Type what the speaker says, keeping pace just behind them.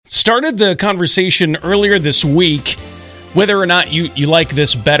started the conversation earlier this week whether or not you like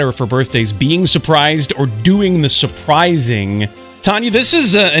this better for birthdays, being surprised or doing the surprising. Tanya, this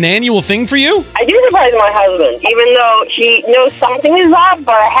is an annual thing for you? I do surprise my husband, even though he knows something is up,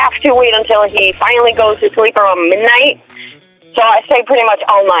 but I have to wait until he finally goes to sleep around midnight. So I stay pretty much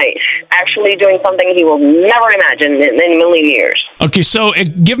all night, actually doing something he will never imagine in a million years. Okay, so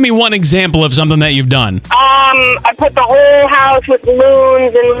give me one example of something that you've done. I put the whole house with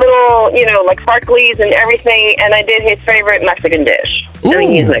balloons and little, like sparklies and everything, and I did his favorite Mexican dish. Ooh. I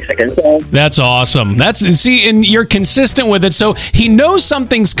think he's Mexican, so. That's awesome. And you're consistent with it, so he knows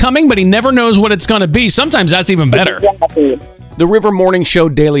something's coming, but he never knows what it's going to be. Sometimes that's even better. Exactly. The River Morning Show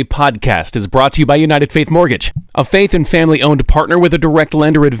Daily Podcast is brought to you by United Faith Mortgage, a faith and family-owned partner with a direct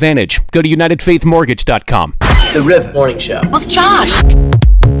lender advantage. Go to UnitedFaithMortgage.com. The River Morning Show with Josh.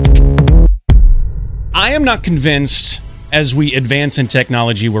 I am not convinced as we advance in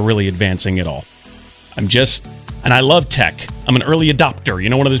technology, we're really advancing at all. And I love tech. I'm an early adopter.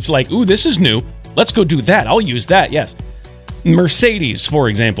 One of those like, ooh, this is new. Let's go do that. I'll use that, yes. Mercedes, for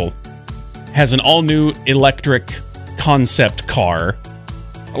example, has an all-new electric concept car.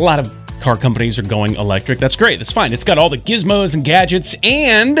 A lot of car companies are going electric. That's great. That's fine. It's got all the gizmos and gadgets,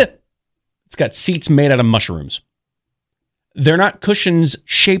 and it's got seats made out of mushrooms. They're not cushions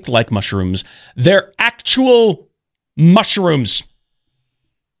shaped like mushrooms. They're actual mushrooms.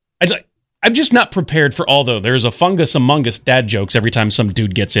 I'm just not prepared for there's a fungus among us dad jokes every time some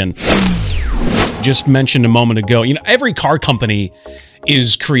dude gets in. Just mentioned a moment ago, every car company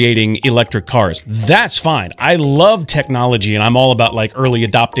is creating electric cars. That's fine. I love technology, and I'm all about early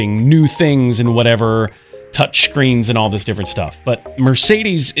adopting new things and whatever, touch screens and all this different stuff. But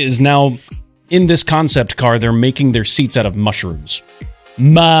Mercedes is now in this concept car. They're making their seats out of mushrooms.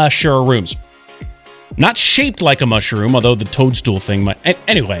 Mushrooms. Not shaped like a mushroom, although the toadstool thing might.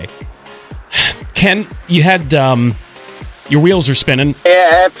 Anyway, Ken, you had your wheels are spinning.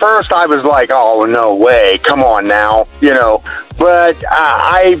 Yeah, at first I was like, oh, no way. Come on now, But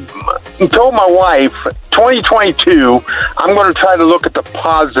I told my wife, 2022, I'm going to try to look at the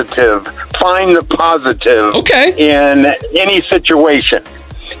positive, find the positive in any situation.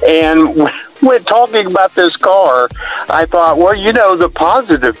 And when talking about this car, I thought, well, the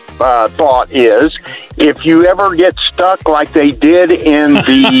positive thought is if you ever get stuck like they did in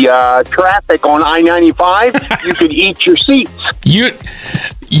the traffic on I-95, you could eat your seats.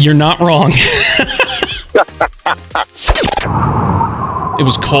 You're not wrong. It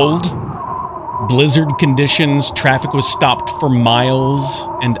was cold, blizzard conditions, traffic was stopped for miles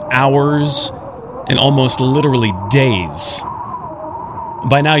and hours and almost literally days.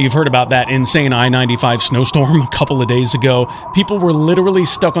 By now, you've heard about that insane I-95 snowstorm a couple of days ago. People were literally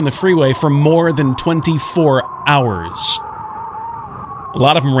stuck on the freeway for more than 24 hours. A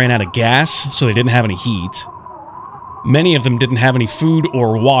lot of them ran out of gas, so they didn't have any heat. Many of them didn't have any food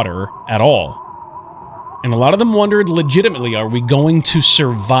or water at all. And a lot of them wondered legitimately, are we going to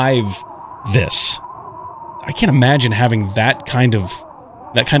survive this? I can't imagine having that kind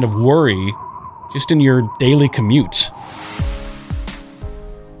of worry just in your daily commute.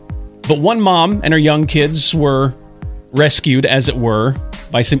 But one mom and her young kids were rescued, as it were,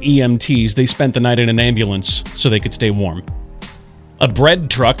 by some EMTs. They spent the night in an ambulance so they could stay warm. A bread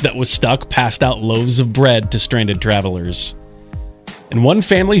truck that was stuck passed out loaves of bread to stranded travelers. And one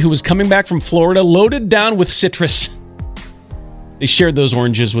family who was coming back from Florida loaded down with citrus. They shared those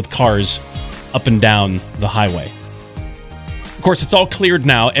oranges with cars up and down the highway. Of course, it's all cleared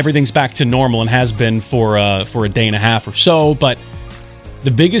now. Everything's back to normal and has been for a day and a half or so, but the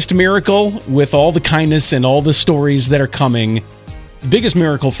biggest miracle with all the kindness and all the stories that are coming, the biggest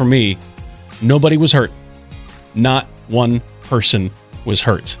miracle for me, nobody was hurt. Not one person was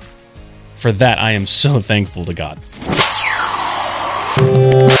hurt. For that, I am so thankful to God.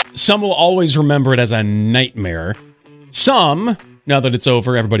 Some will always remember it as a nightmare. Some, now that it's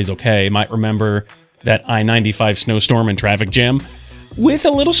over, everybody's okay, might remember that I-95 snowstorm and traffic jam with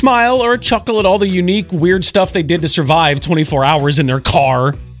a little smile or a chuckle at all the unique, weird stuff they did to survive 24 hours in their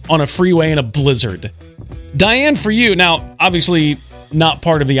car on a freeway in a blizzard. Diane, for you, now, obviously not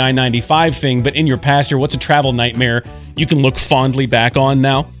part of the I-95 thing, but in your past year, what's a travel nightmare you can look fondly back on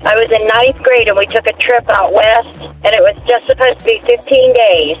now? I was in 9th grade and we took a trip out west, and it was just supposed to be 15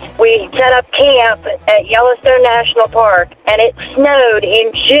 days. We set up camp at Yellowstone National Park, and it snowed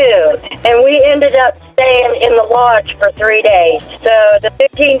in June, and we ended up staying in the lodge for 3 days. So the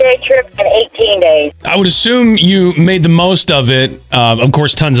 15-day trip in 18 days. I would assume you made the most of it. Of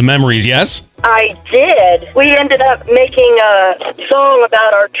course, tons of memories, yes? I did. We ended up making a song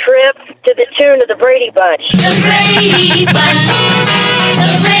about our trip to the tune of the Brady Bunch. The Brady Bunch.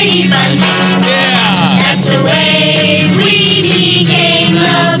 The Brady Bunch. Yeah. That's the way we became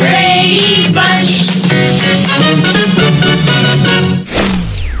the Brady Bunch.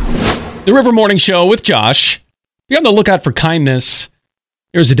 The River Morning Show with Josh. Be on the lookout for kindness.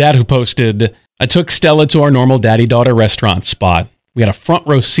 Here's a dad who posted, I took Stella to our normal daddy-daughter restaurant spot. We had a front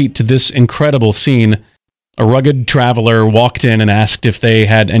row seat to this incredible scene. A rugged traveler walked in and asked if they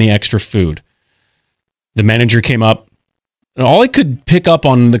had any extra food. The manager came up. And all I could pick up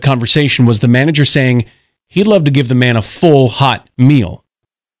on the conversation was the manager saying he'd love to give the man a full hot meal,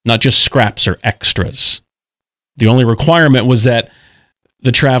 not just scraps or extras. The only requirement was that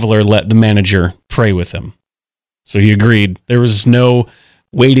the traveler let the manager pray with him. So he agreed. There was no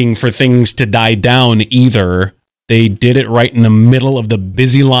waiting for things to die down either. They did it right in the middle of the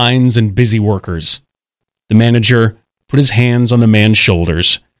busy lines and busy workers. The manager put his hands on the man's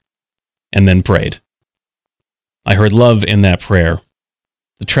shoulders and then prayed. I heard love in that prayer.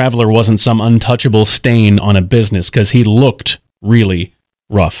 The traveler wasn't some untouchable stain on a business because he looked really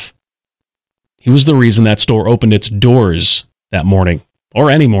rough. He was the reason that store opened its doors that morning, or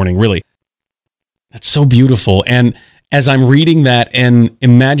any morning, really. That's so beautiful. And as I'm reading that and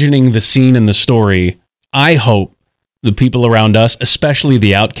imagining the scene in the story, I hope the people around us, especially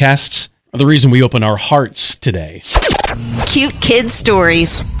the outcasts, are the reason we open our hearts today. Cute kid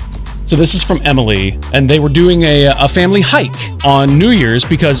stories. So this is from Emily, and they were doing a family hike on New Year's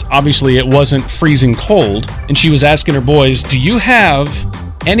because obviously it wasn't freezing cold. And she was asking her boys, do you have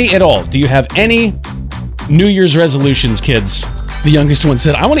any at all? Do you have any New Year's resolutions, kids? The youngest one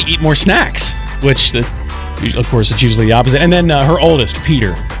said, I want to eat more snacks, which, of course, it's usually the opposite. And then her oldest,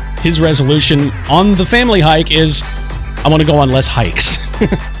 Peter, his resolution on the family hike is, I want to go on less hikes.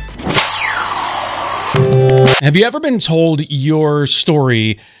 Have you ever been told your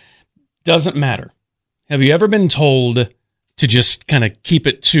story doesn't matter? Have you ever been told to just kind of keep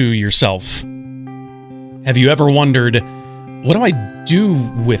it to yourself? Have you ever wondered, what do I do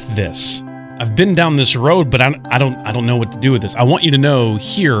with this? I've been down this road, but I don't know what to do with this. I want you to know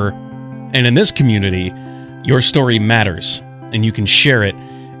here and in this community, your story matters, and you can share it,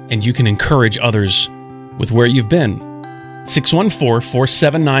 and you can encourage others with where you've been.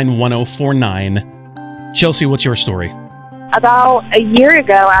 614-479-1049. Chelsea, what's your story? About a year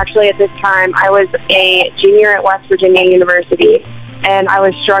ago, actually, at this time, I was a junior at West Virginia University, and I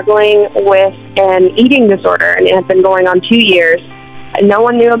was struggling with an eating disorder, and it had been going on 2 years. No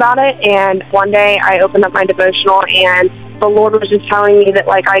one knew about it, and one day I opened up my devotional, and the Lord was just telling me that,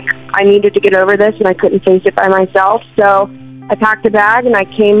 like, I needed to get over this, and I couldn't face it by myself. So I packed a bag, and I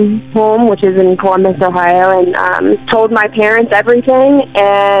came home, which is in Columbus, Ohio, and told my parents everything.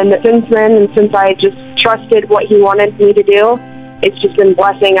 And since then, and since I just trusted what He wanted me to do, it's just been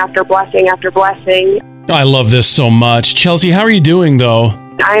blessing after blessing after blessing. I love this so much. Chelsea, how are you doing, though?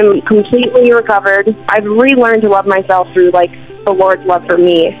 I'm completely recovered. I've relearned to love myself through, like, the Lord's love for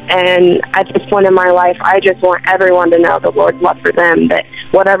me. And at this point in my life, I just want everyone to know the Lord's love for them, that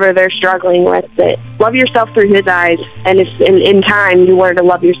whatever they're struggling with, that love yourself through His eyes, and if in time you learn to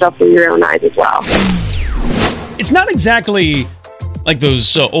love yourself through your own eyes as well. It's not exactly like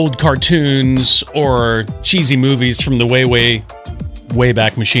those old cartoons or cheesy movies from the way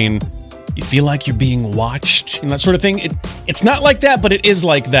back machine. You feel like you're being watched and that sort of thing. It's not like that, but it is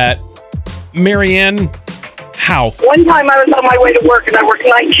like that. Marianne, how? One time I was on my way to work, and I worked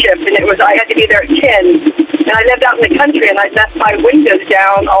night shift, and I had to be there at 10. And I lived out in the country, and I left my windows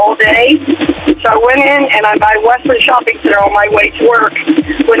down all day. So I went in, and I'm by Westland Shopping Center on my way to work,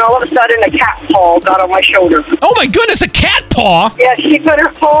 when all of a sudden a cat paw got on my shoulder. Oh my goodness, a cat paw? Yeah, she put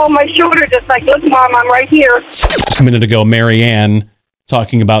her paw on my shoulder, just like, look, Mom, I'm right here. Just a minute ago, Marianne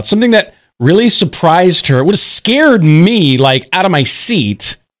talking about something that really surprised her. It would have scared me, like, out of my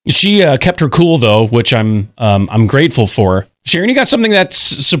seat. She kept her cool, though, which I'm grateful for. Sharon, you got something that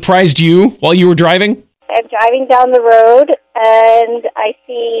surprised you while you were driving? I'm driving down the road, and I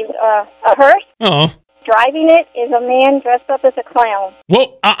see a hearse. Oh. Driving it is a man dressed up as a clown.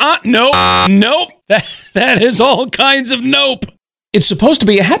 Whoa, nope. That is all kinds of nope. It's supposed to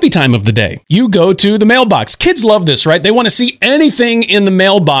be a happy time of the day. You go to the mailbox. Kids love this, right? They want to see anything in the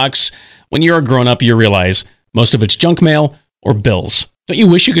mailbox. When you're a grown-up, you realize most of it's junk mail or bills. Don't you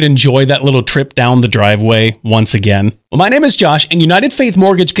wish you could enjoy that little trip down the driveway once again? Well, my name is Josh, and United Faith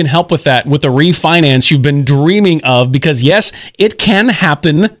Mortgage can help with that with a refinance you've been dreaming of, because yes, it can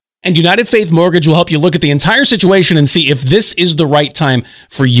happen. And United Faith Mortgage will help you look at the entire situation and see if this is the right time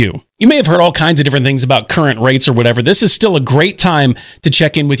for you. You may have heard all kinds of different things about current rates or whatever. This is still a great time to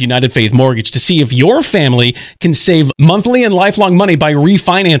check in with United Faith Mortgage to see if your family can save monthly and lifelong money by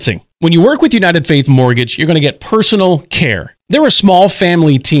refinancing. When you work with United Faith Mortgage, you're going to get personal care. They're a small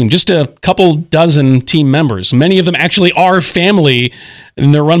family team, just a couple dozen team members. Many of them actually are family,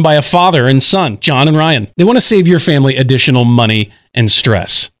 and they're run by a father and son, John and Ryan. They want to save your family additional money and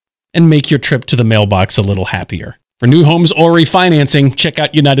stress and make your trip to the mailbox a little happier. For new homes or refinancing, check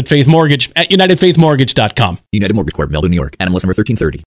out United Faith Mortgage at unitedfaithmortgage.com. United Mortgage Corp, Melville, New York. NMLS number 1330.